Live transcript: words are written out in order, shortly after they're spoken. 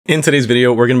In today's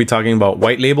video, we're going to be talking about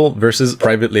white label versus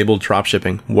private label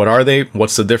dropshipping. What are they?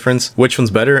 What's the difference? Which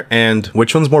one's better? And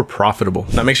which one's more profitable?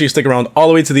 Now make sure you stick around all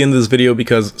the way to the end of this video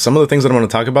because some of the things that I'm going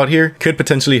to talk about here could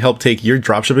potentially help take your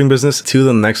dropshipping business to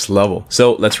the next level.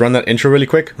 So let's run that intro really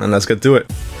quick and let's get to it.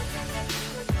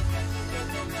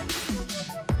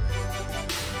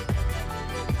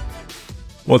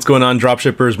 What's going on,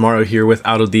 dropshippers? Mario here with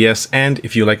AutoDS, and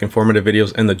if you like informative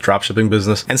videos in the dropshipping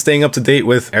business and staying up to date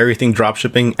with everything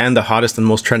dropshipping and the hottest and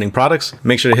most trending products,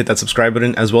 make sure to hit that subscribe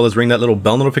button as well as ring that little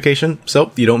bell notification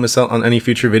so you don't miss out on any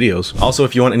future videos. Also,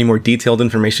 if you want any more detailed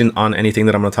information on anything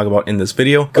that I'm going to talk about in this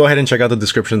video, go ahead and check out the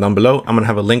description down below. I'm going to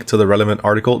have a link to the relevant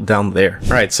article down there. All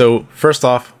right, so first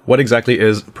off, what exactly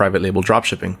is private label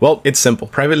dropshipping? Well, it's simple.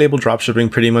 Private label dropshipping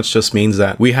pretty much just means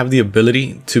that we have the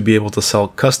ability to be able to sell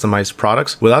customized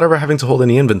products without ever having to hold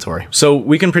any inventory. So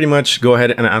we can pretty much go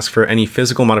ahead and ask for any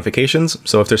physical modifications.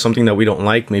 So if there's something that we don't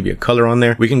like, maybe a color on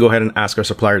there, we can go ahead and ask our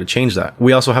supplier to change that.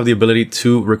 We also have the ability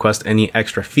to request any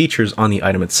extra features on the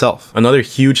item itself. Another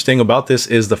huge thing about this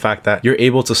is the fact that you're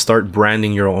able to start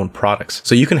branding your own products.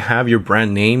 So you can have your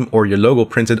brand name or your logo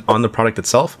printed on the product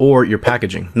itself or your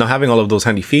packaging. Now, having all of those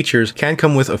handy features can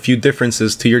come with a few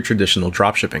differences to your traditional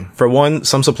dropshipping. For one,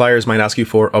 some suppliers might ask you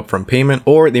for upfront payment,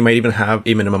 or they might even have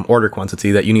a minimum order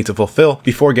quantity that you need to fulfill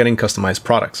before getting customized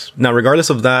products. Now, regardless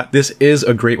of that, this is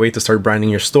a great way to start branding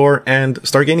your store and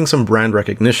start gaining some brand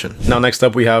recognition. Now, next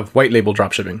up, we have white label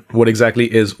dropshipping. What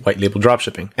exactly is white label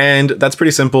dropshipping? And that's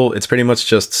pretty simple. It's pretty much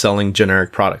just selling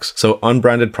generic products. So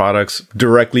unbranded products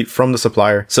directly from the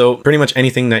supplier. So pretty much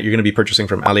anything that you're going to be purchasing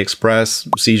from AliExpress,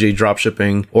 CJ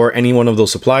Dropshipping, or any one of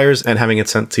those suppliers and having it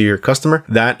sent to your customer,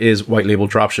 that is white label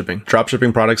dropshipping.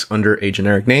 Dropshipping products under a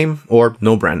generic name or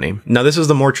no brand name. Now, this is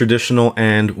the more traditional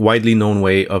and widely known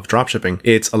way of dropshipping.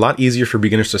 It's a lot easier for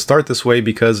beginners to start this way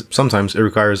because sometimes it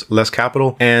requires less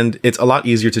capital and it's a lot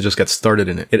easier to just get started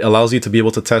in it. It allows you to be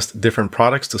able to test different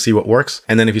products to see what works.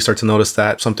 And then if you start to notice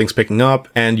that something's picking up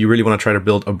and you really want to try to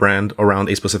build a brand around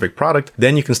a specific product,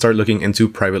 then you can start looking into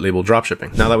private label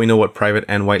dropshipping. Now that we know what private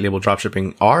and white label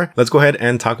dropshipping are, let's go ahead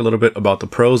and talk a little bit about the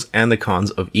pros and the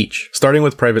cons of each. Starting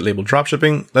with private label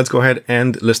dropshipping, let's go ahead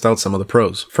and list out some of the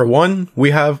pros. For one,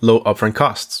 we have low upfront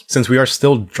costs. Since we are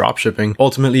still dropshipping,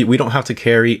 ultimately we don't have to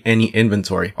carry any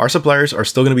inventory. Our suppliers are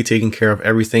still going to be taking care of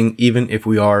everything, even if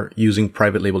we are using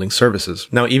private labeling services.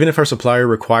 Now, even if our supplier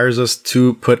requires us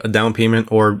to put a down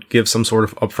payment or give some sort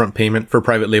of upfront payment for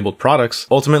private labeled products,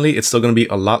 ultimately it's still going to be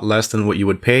a lot less than what you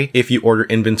would pay if you order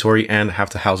inventory and have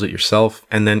to house it yourself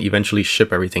and then eventually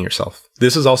ship everything yourself.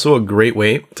 This is also a great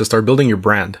way to start building your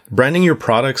brand. Branding your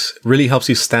products really helps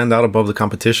you stand out above the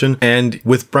competition. And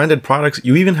with branded products,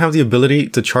 you even have the ability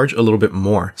to charge a little bit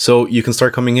more. So you can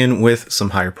start coming in with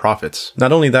some higher profits.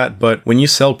 Not only that, but when you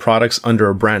sell products under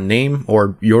a brand name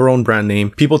or your own brand name,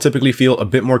 people typically feel a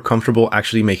bit more comfortable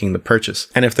actually making the purchase.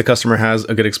 And if the customer has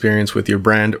a good experience with your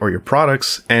brand or your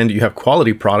products and you have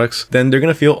quality products, then they're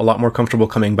going to feel a lot more comfortable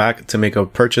coming back to make a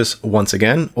purchase once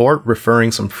again or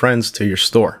referring some friends to your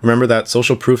store. Remember that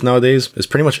social proof nowadays is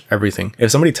pretty much everything.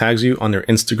 If somebody tags you on their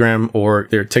Instagram or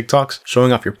their TikToks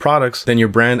showing off your products, then your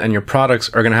brand and your products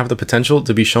are going to have the potential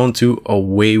to be shown to a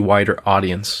way wider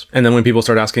audience. And then when people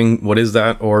start asking, what is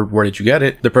that? Or where did you get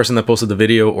it? The person that posted the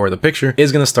video or the picture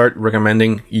is going to start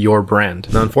recommending your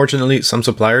brand. Now, unfortunately, some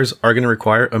suppliers are going to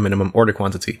require a minimum order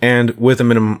quantity. And with a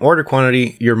minimum order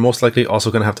quantity, you're most likely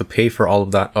also going to have to pay for all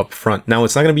of that up front. Now,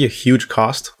 it's not going to be a huge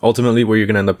cost. Ultimately, what you're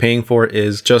going to end up paying for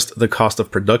is just the cost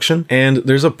of production. And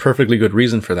there's a perfectly good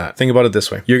reason for that. Think about it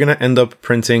this way. You're going to end up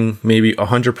printing maybe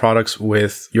 100 products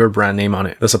with your brand name on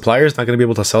it. The supplier is not going to be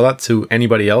able to sell that to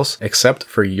anybody else except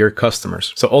for your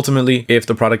customers. So ultimately, if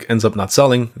the product ends up not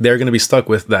selling, they're going to be stuck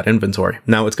with that inventory.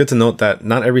 Now, it's good to note that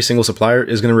not every single supplier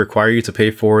is going to require you to pay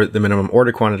for the minimum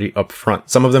order quantity up front.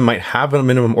 Some of them might have a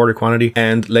minimum order quantity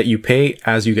and let you pay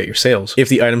as you get your sales. If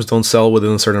the items don't sell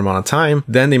within a certain amount of time,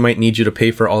 then they might need you to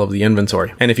pay for all of the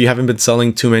inventory. And if you haven't been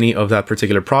selling too many of that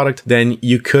particular product, then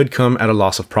you could come at a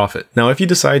loss of profit. Now, if you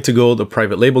decide to go the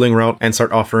private labeling route and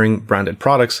start offering branded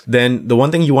products, then the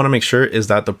one thing you want to make sure is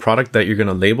that the product that you're going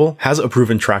to label has a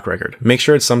proven track record. Make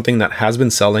sure it's something that has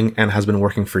been selling and has been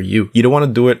working for you. You don't want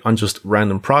to do it on just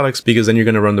random products because then you're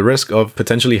going to run the risk of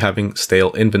potentially having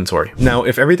stale inventory. Now,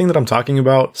 if everything that I'm talking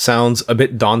about sounds a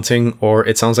bit daunting or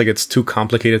it sounds like it's too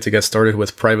complicated to get started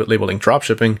with private labeling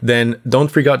dropshipping, then don't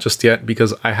freak out just yet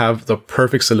because I have the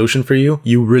perfect solution for you.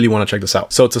 You really want to check this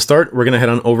out. So to start start, we're going to head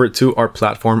on over to our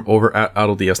platform over at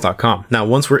AutoDS.com. Now,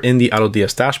 once we're in the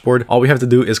AutoDS dashboard, all we have to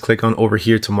do is click on over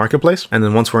here to Marketplace. And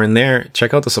then once we're in there,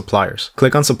 check out the suppliers.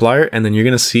 Click on supplier, and then you're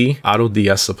going to see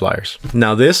AutoDS suppliers.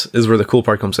 Now, this is where the cool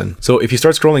part comes in. So if you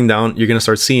start scrolling down, you're going to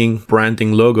start seeing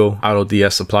branding logo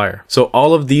AutoDS supplier. So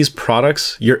all of these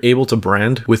products you're able to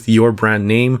brand with your brand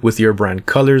name, with your brand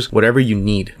colors, whatever you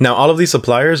need. Now, all of these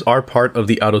suppliers are part of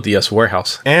the AutoDS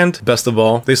warehouse. And best of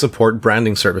all, they support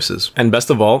branding services. And best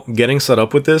of all, getting set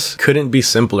up with this couldn't be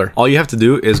simpler. All you have to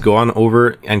do is go on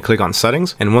over and click on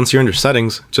settings. And once you're under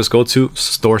settings, just go to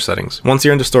store settings. Once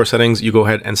you're under store settings, you go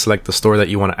ahead and select the store that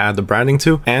you want to add the branding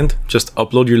to and just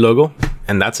upload your logo.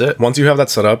 And that's it. Once you have that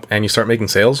set up and you start making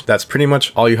sales, that's pretty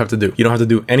much all you have to do. You don't have to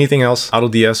do anything else.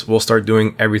 AutoDS will start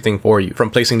doing everything for you, from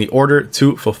placing the order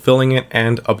to fulfilling it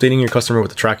and updating your customer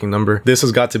with the tracking number. This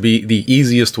has got to be the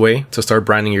easiest way to start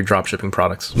branding your dropshipping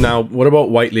products. Now, what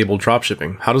about white label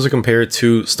dropshipping? How does it compare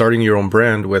to starting your own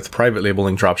brand with private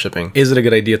labeling dropshipping? Is it a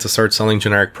good idea to start selling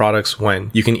generic products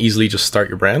when you can easily just start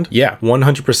your brand? Yeah,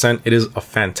 100% it is a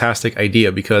fantastic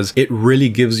idea because it really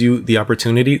gives you the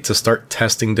opportunity to start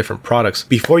testing different products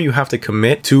before you have to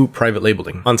commit to private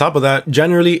labeling. On top of that,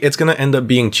 generally it's going to end up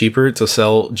being cheaper to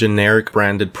sell generic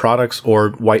branded products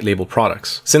or white label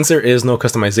products. Since there is no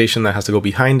customization that has to go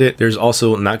behind it, there's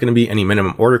also not going to be any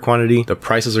minimum order quantity, the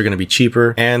prices are going to be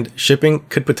cheaper, and shipping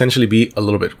could potentially be a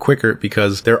little bit quicker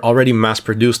because they're already mass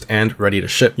produced and ready to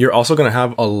ship. You're also going to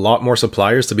have a lot more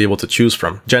suppliers to be able to choose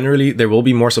from. Generally, there will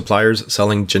be more suppliers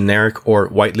selling generic or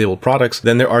white label products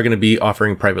than there are going to be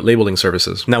offering private labeling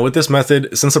services. Now, with this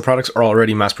method, since the products are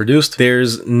already mass produced,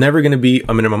 there's never going to be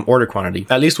a minimum order quantity,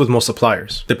 at least with most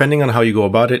suppliers. Depending on how you go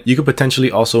about it, you could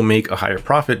potentially also make a higher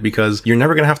profit because you're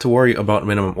never going to have to worry about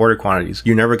minimum order quantities.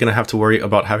 You're never going to have to worry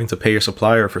about having to pay your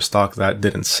supplier for stock that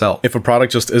didn't sell. If a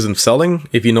product just isn't selling,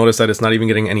 if you notice that it's not even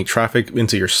getting any traffic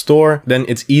into your store, then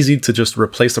it's easy to just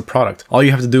replace the product. All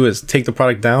you have to do is take the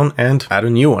product down and add a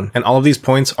new one. And all of these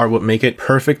points are what make it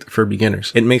perfect for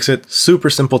beginners. It makes it super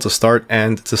simple to start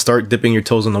and to start dipping your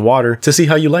toes in the water to see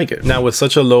how you like it. Now, with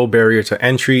such a low barrier to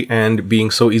entry and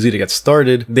being so easy to get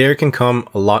started, there can come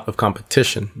a lot of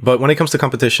competition. But when it comes to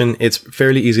competition, it's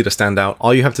fairly easy to stand out.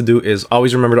 All you have to do is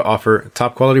always remember to offer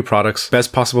top quality products,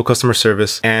 best possible customer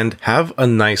service, and have a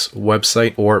nice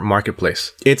website or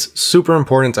marketplace. It's super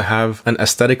important to have an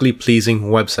aesthetically pleasing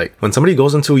website. When somebody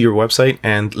goes into your website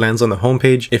and lands on the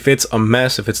homepage, if it's a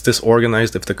mess, if it's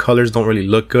disorganized, if the colors don't really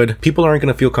look good, people aren't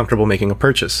going to feel comfortable making a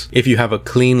purchase. If you have a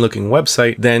clean looking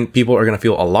website, then people are going to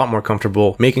feel a lot more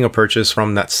comfortable making a purchase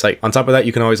from that site. On top of that,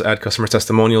 you can always add customer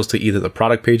testimonials to either the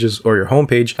product pages or your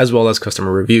homepage, as well as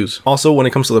customer reviews. Also, when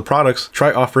it comes to the products,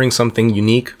 try offering something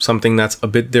unique, something that's a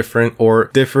bit different or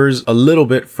differs a little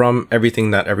bit from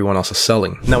everything that everyone else is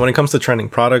selling. Now, when it comes to trending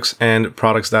products and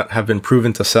products that have been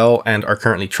proven to sell and are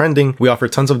currently trending, we offer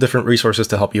tons of different resources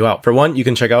to help you out. For one, you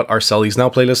can check out our Sell These Now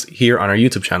playlist here on our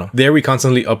YouTube channel. There, we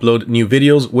constantly upload new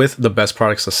videos with the best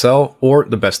products to sell or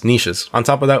the best niches. On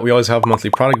top of that, we always have monthly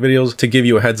product videos to give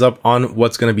you a heads up on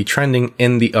what's going to be trending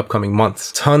in the upcoming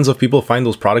months. Tons of people find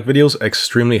those product videos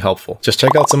extremely helpful. Just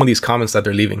check out some of these comments that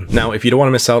they're leaving. Now, if you don't want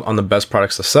to miss out on the best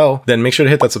products to sell, then make sure to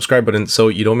hit that subscribe button so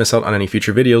you don't miss out on any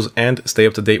future videos and stay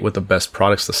up to date with the best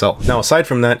products to sell. Now, aside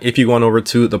from that, if you go on over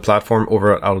to the platform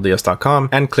over at AutoDS.com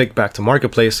and click back to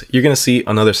Marketplace, you're going to see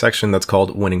another section that's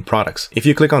called Winning Products. If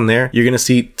you click on there, you're going to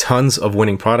see tons of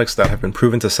winning products that have been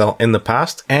proven to sell in the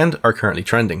past and are currently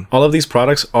trending. All of these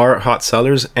products are hot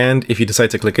sellers, and if you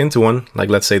decide to click into one, like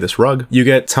let's say this rug, you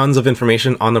get tons of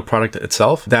information on the product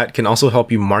itself that can also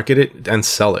help you market it and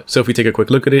sell it. So if we take a quick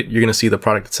look at it, you're going to see the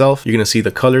product itself, you're going to see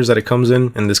the colors that it comes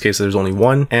in this case there's only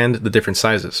one, and the different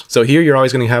sizes. So here you're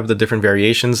always going to have the different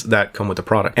variations that come with the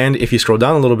product. And if you scroll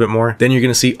down a little bit more, then you're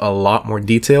going to see a lot more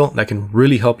detail that can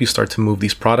really help you start to move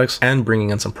these products and bringing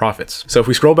in some profits. So if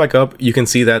we scroll back up, you can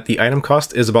see that the item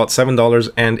cost is about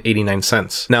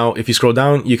 $7.89. Now, if you scroll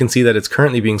down, you can see that it's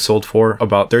currently being sold for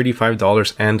about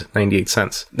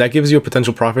 $35.98. That gives you a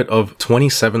potential profit of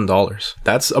 $27.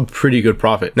 That's a pretty good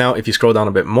profit. Now, if you scroll down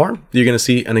a bit more, you're going to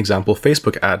see an example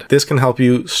Facebook ad. This can help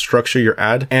you structure your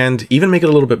ad and even make it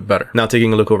a little bit better. Now,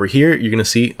 taking a look over here, you're going to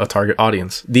see a target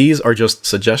audience. These are just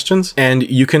suggestions, and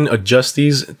you can adjust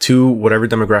these to whatever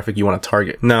demographic you want to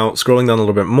target. Now, scrolling down a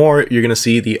little bit more, you're going to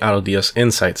see the AutoDS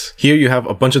insights. Here you have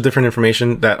a bunch of different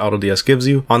information that AutoDS gives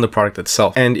you on the product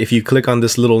itself. And if you click on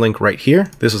this little link right here,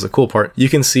 this is the cool part, you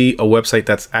can can see a website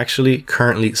that's actually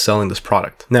currently selling this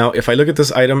product. Now, if I look at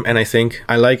this item and I think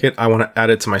I like it, I want to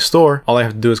add it to my store, all I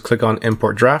have to do is click on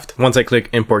import draft. Once I click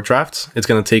import drafts, it's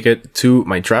going to take it to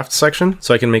my draft section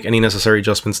so I can make any necessary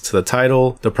adjustments to the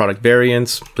title, the product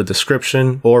variants, the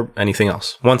description, or anything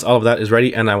else. Once all of that is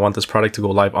ready and I want this product to go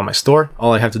live on my store,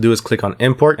 all I have to do is click on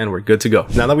import and we're good to go.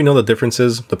 Now that we know the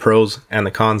differences, the pros and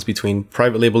the cons between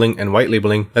private labeling and white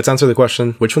labeling, let's answer the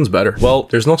question, which one's better? Well,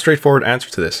 there's no straightforward answer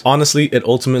to this. Honestly, it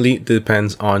ultimately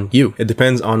depends on you. It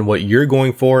depends on what you're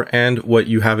going for and what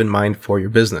you have in mind for your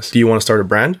business. Do you want to start a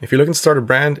brand? If you're looking to start a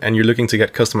brand and you're looking to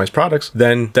get customized products,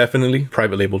 then definitely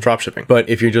private label dropshipping. But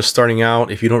if you're just starting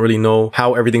out, if you don't really know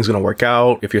how everything's going to work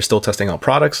out, if you're still testing out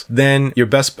products, then your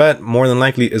best bet more than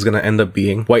likely is going to end up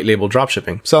being white label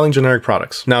dropshipping, selling generic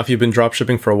products. Now, if you've been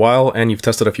dropshipping for a while and you've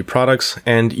tested a few products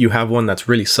and you have one that's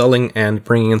really selling and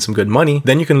bringing in some good money,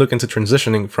 then you can look into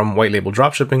transitioning from white label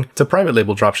dropshipping to private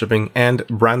label dropshipping and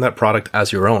brand that product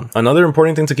as your own. Another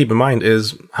important thing to keep in mind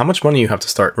is how much money you have to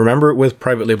start. Remember, with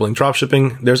private labeling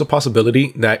dropshipping, there's a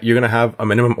possibility that you're going to have a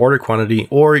minimum order quantity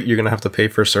or you're going to have to pay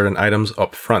for certain items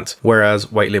up front.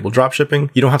 Whereas white label dropshipping,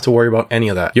 you don't have to worry about any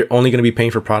of that. You're only going to be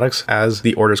paying for products as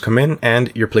the orders come in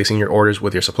and you're placing your orders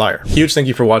with your supplier. Huge thank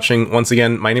you for watching. Once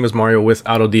again, my name is Mario with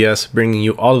AutoDS, bringing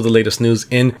you all of the latest news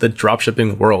in the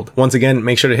dropshipping world. Once again,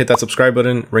 make sure to hit that subscribe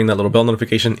button, ring that little bell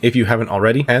notification if you haven't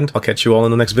already, and I'll catch you all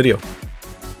in the next video.